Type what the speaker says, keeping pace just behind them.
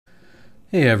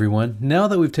Hey everyone, now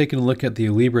that we've taken a look at the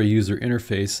Alibre user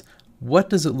interface, what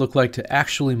does it look like to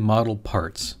actually model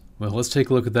parts? Well, let's take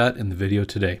a look at that in the video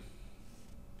today.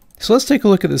 So let's take a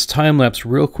look at this time lapse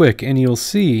real quick, and you'll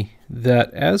see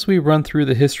that as we run through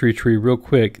the history tree real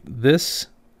quick, this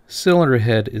cylinder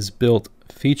head is built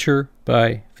feature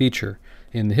by feature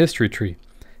in the history tree.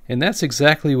 And that's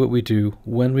exactly what we do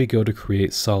when we go to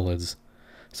create solids.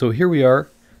 So here we are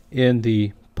in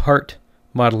the part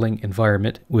modeling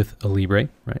environment with Alibre,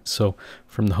 right? So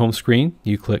from the home screen,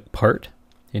 you click Part,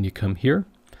 and you come here.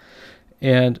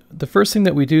 And the first thing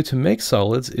that we do to make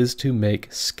solids is to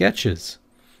make sketches.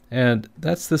 And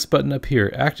that's this button up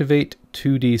here, Activate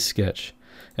 2D Sketch.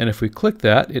 And if we click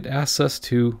that, it asks us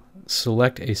to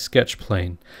select a sketch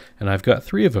plane. And I've got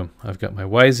three of them. I've got my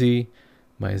YZ,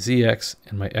 my ZX,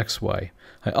 and my XY.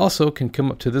 I also can come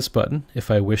up to this button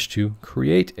if I wish to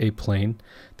create a plane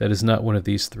that is not one of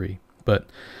these three. But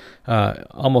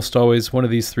almost always one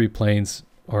of these three planes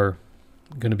are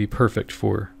going to be perfect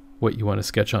for what you want to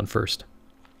sketch on first.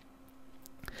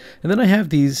 And then I have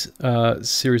these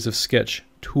series of sketch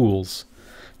tools.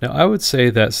 Now I would say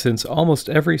that since almost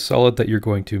every solid that you're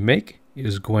going to make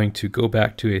is going to go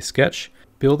back to a sketch,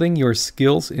 building your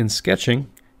skills in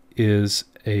sketching is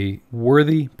a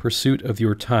worthy pursuit of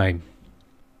your time.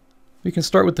 We can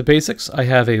start with the basics. I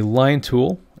have a line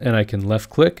tool, and I can left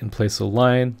click and place a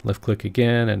line, left click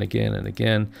again and again and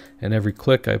again, and every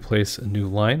click I place a new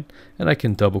line, and I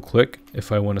can double click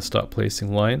if I want to stop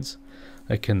placing lines.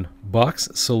 I can box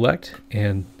select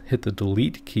and hit the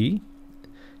delete key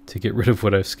to get rid of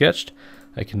what I've sketched.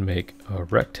 I can make a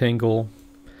rectangle,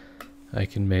 I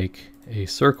can make a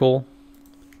circle,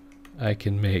 I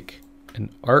can make an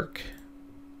arc,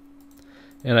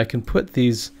 and I can put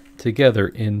these together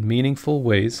in meaningful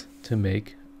ways to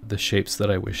make the shapes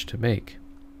that I wish to make.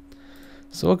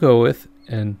 So I'll go with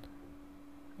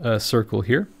a circle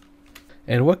here.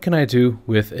 And what can I do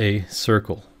with a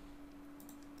circle?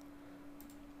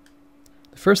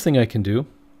 The first thing I can do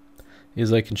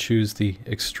is I can choose the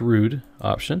extrude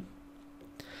option.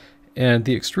 And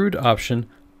the extrude option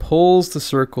pulls the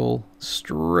circle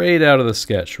straight out of the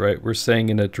sketch, right? We're saying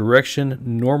in a direction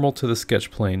normal to the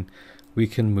sketch plane, we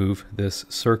can move this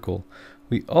circle.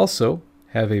 We also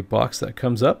have a box that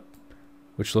comes up,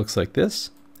 which looks like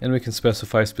this, and we can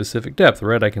specify specific depth,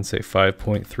 right? I can say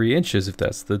 5.3 inches if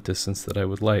that's the distance that I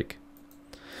would like.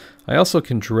 I also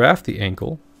can draft the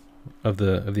angle of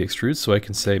the extrude, so I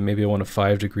can say maybe I want a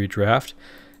 5-degree draft,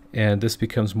 and this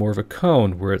becomes more of a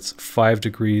cone where it's 5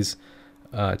 degrees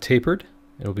tapered.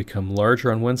 It'll become larger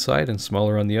on one side and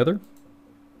smaller on the other.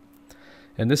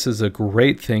 And this is a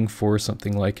great thing for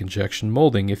something like injection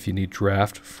molding if you need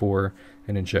draft for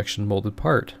an injection molded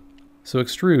part. So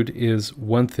extrude is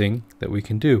one thing that we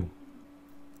can do.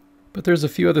 But there's a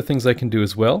few other things I can do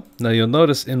as well. Now you'll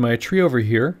notice in my tree over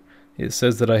here, it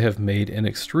says that I have made an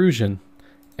extrusion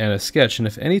and a sketch. And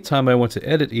if any time I want to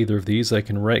edit either of these, I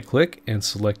can right click and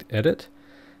select edit.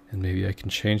 And maybe I can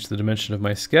change the dimension of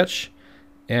my sketch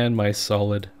and my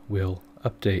solid will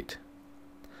update.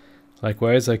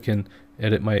 Likewise, I can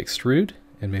edit my extrude,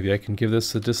 and maybe I can give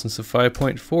this a distance of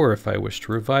 5.4 if I wish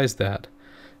to revise that.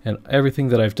 And everything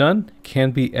that I've done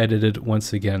can be edited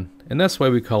once again. And that's why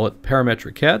we call it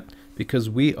parametric CAD, because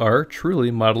we are truly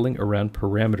modeling around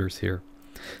parameters here.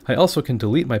 I also can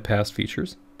delete my past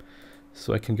features.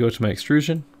 So I can go to my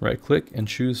extrusion, right click, and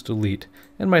choose delete,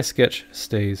 and my sketch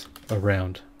stays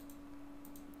around.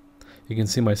 You can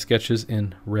see my sketches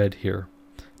in red here.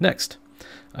 Next,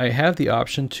 I have the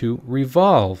option to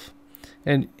revolve.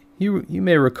 And you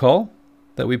may recall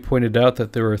that we pointed out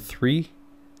that there are three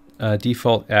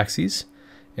default axes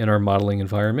in our modeling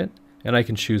environment, and I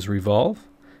can choose revolve,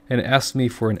 and it asks me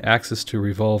for an axis to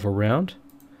revolve around.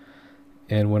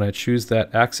 And when I choose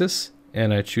that axis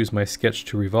and I choose my sketch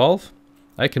to revolve,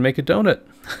 I can make a donut.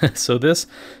 So this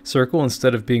circle,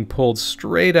 instead of being pulled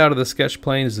straight out of the sketch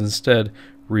plane, is instead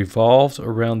revolved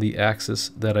around the axis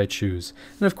that I choose.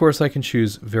 And of course I can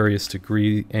choose various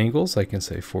degree angles. I can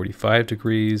say 45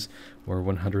 degrees or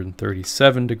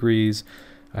 137 degrees.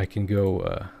 I can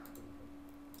go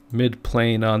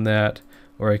mid-plane on that,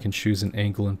 or I can choose an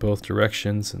angle in both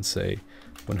directions and say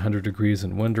 100 degrees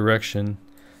in one direction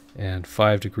and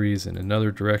 5 degrees in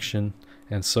another direction,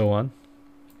 and so on.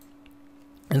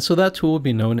 And so that tool will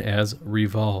be known as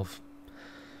revolve.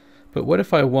 But what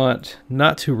if I want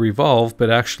not to revolve, but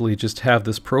actually just have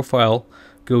this profile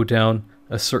go down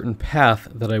a certain path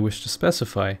that I wish to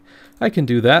specify? I can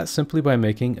do that simply by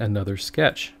making another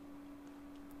sketch.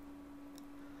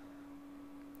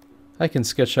 I can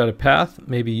sketch out a path,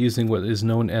 maybe using what is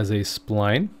known as a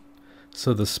spline.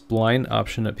 So the spline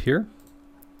option up here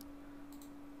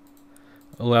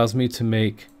allows me to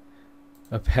make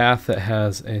a path that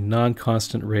has a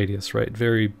non-constant radius, right?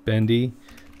 Very bendy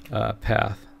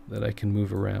path that I can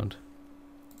move around.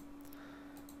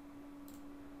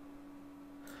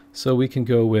 So we can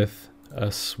go with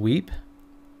a sweep.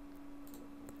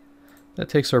 That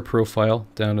takes our profile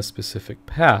down a specific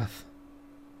path.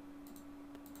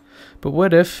 But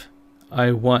what if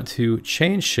I want to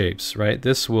change shapes, right?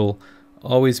 This will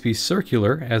always be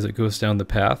circular as it goes down the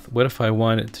path. What if I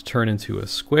want it to turn into a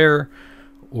square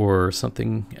or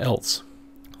something else?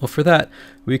 Well, for that,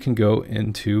 we can go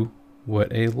into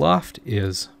what a loft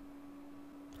is.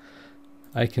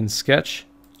 I can sketch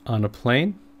on a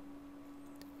plane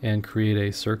and create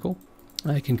a circle.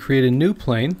 I can create a new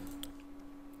plane,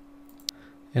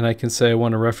 and I can say I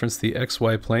want to reference the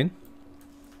XY plane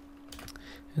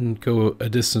and go a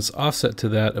distance offset to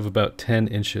that of about 10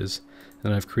 inches.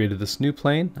 And I've created this new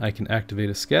plane. I can activate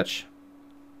a sketch,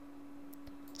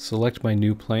 select my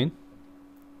new plane,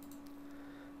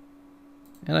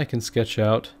 and I can sketch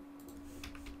out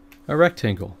a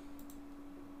rectangle.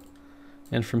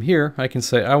 And from here I can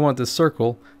say I want this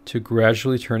circle to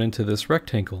gradually turn into this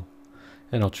rectangle.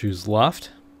 And I'll choose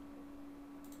Loft.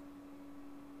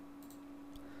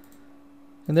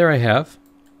 And there I have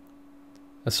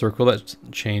a circle that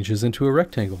changes into a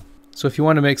rectangle. So if you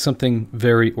want to make something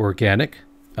very organic,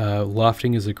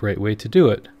 lofting is a great way to do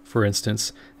it. For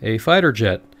instance, a fighter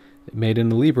jet made in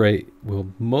Alibre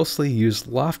will mostly use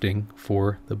lofting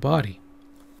for the body.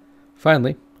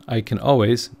 Finally, I can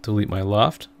always delete my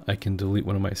loft. I can delete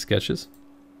one of my sketches.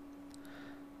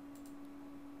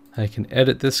 I can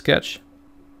edit this sketch.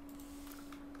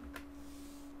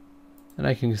 And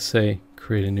I can say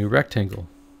create a new rectangle.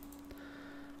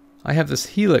 I have this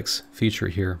helix feature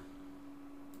here.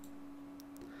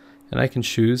 And I can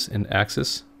choose an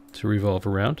axis to revolve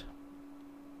around.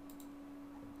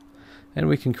 And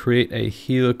we can create a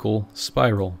helical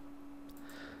spiral.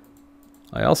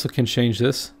 I also can change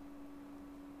this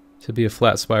to be a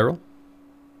flat spiral.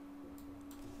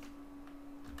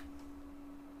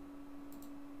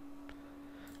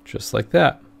 Just like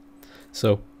that.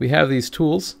 So we have these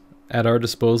tools at our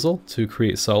disposal to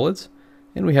create solids,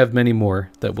 and we have many more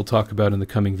that we'll talk about in the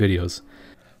coming videos.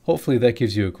 Hopefully that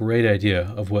gives you a great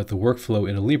idea of what the workflow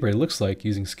in Alibre looks like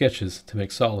using sketches to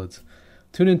make solids.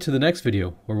 Tune in to the next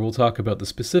video where we'll talk about the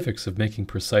specifics of making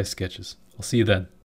precise sketches. I'll see you then.